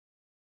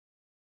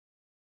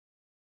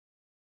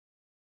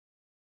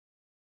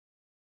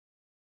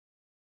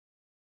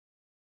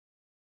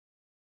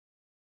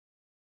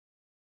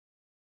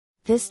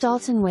This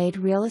Dalton Wade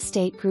Real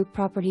Estate Group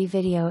property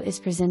video is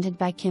presented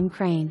by Kim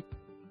Crane.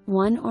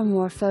 One or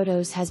more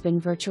photos has been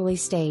virtually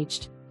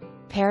staged.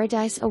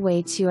 Paradise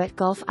awaits you at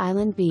Gulf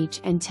Island Beach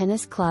and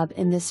Tennis Club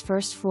in this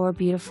first floor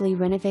beautifully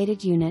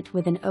renovated unit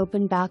with an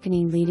open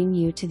balcony leading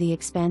you to the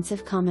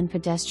expansive common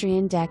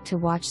pedestrian deck to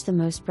watch the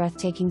most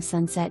breathtaking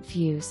sunset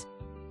views.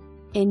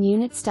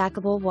 In-unit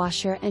stackable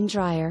washer and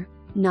dryer,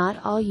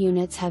 not all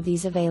units have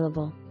these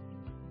available.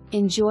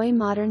 Enjoy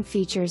modern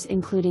features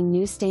including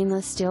new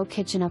stainless steel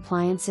kitchen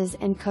appliances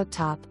and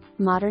cooktop,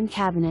 modern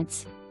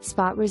cabinets,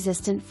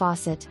 spot-resistant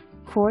faucet,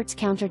 quartz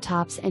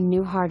countertops and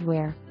new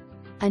hardware.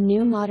 A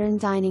new modern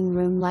dining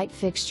room light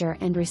fixture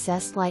and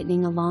recessed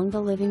lighting along the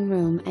living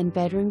room and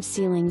bedroom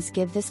ceilings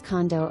give this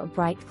condo a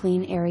bright,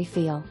 clean, airy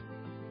feel.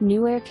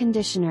 New air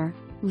conditioner,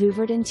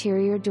 louvered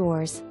interior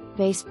doors,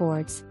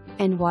 baseboards,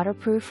 and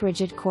waterproof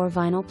rigid core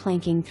vinyl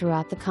planking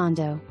throughout the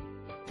condo.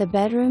 The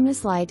bedroom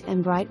is light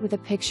and bright with a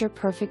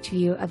picture-perfect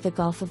view of the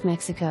Gulf of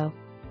Mexico.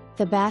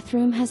 The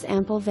bathroom has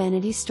ample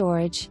vanity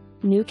storage,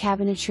 new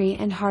cabinetry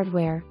and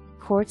hardware,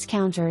 quartz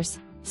counters,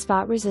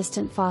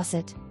 spot-resistant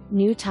faucet,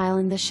 new tile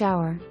in the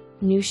shower,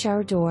 new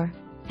shower door,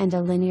 and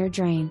a linear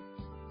drain.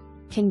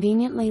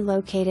 Conveniently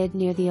located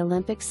near the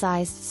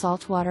Olympic-sized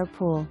saltwater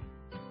pool.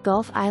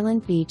 Gulf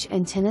Island Beach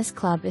and Tennis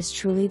Club is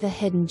truly the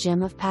hidden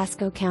gem of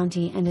Pasco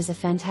County and is a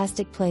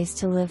fantastic place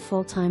to live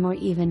full-time or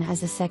even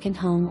as a second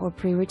home or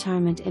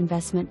pre-retirement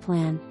investment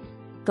plan.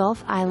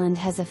 Gulf Island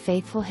has a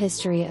faithful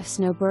history of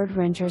snowbird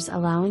renters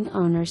allowing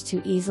owners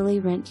to easily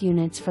rent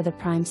units for the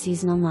prime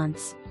seasonal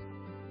months.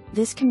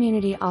 This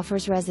community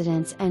offers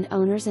residents and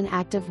owners an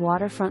active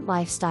waterfront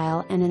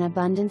lifestyle and an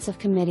abundance of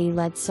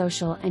committee-led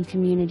social and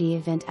community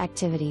event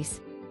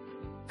activities.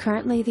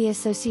 Currently, the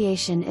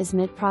association is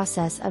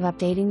mid-process of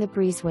updating the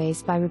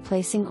breezeways by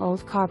replacing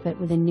old carpet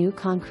with a new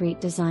concrete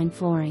design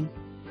flooring.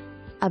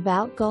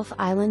 About Gulf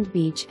Island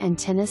Beach and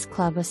Tennis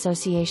Club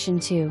Association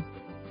 2.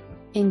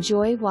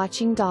 Enjoy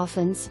watching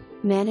dolphins,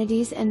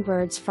 manatees and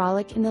birds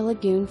frolic in the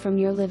lagoon from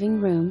your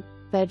living room,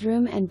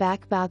 bedroom and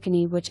back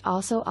balcony, which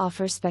also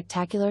offers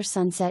spectacular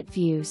sunset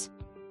views.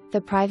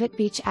 The private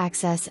beach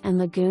access and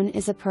lagoon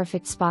is a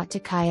perfect spot to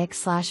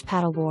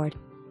kayak/paddleboard.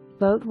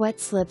 Boat wet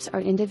slips are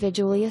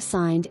individually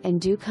assigned and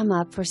do come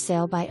up for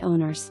sale by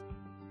owners.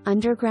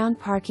 Underground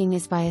parking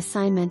is by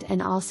assignment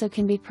and also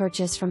can be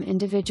purchased from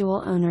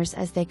individual owners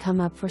as they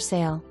come up for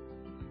sale.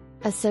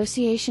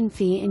 Association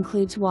fee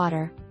includes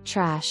water,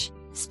 trash,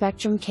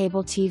 Spectrum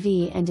cable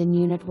TV and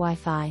in-unit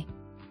Wi-Fi.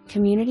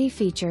 Community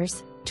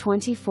features: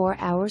 24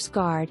 hours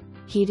guard,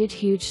 heated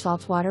huge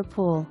saltwater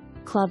pool,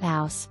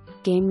 clubhouse,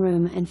 game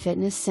room and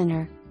fitness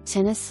center,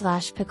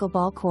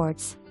 tennis/pickleball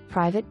courts,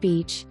 private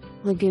beach,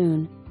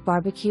 lagoon,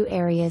 barbecue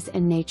areas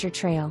and nature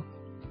trail.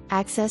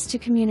 Access to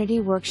community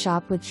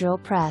workshop with drill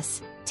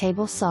press,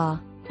 table saw,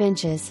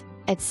 benches,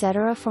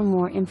 etc. For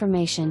more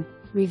information,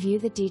 review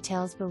the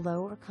details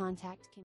below or contact Kim.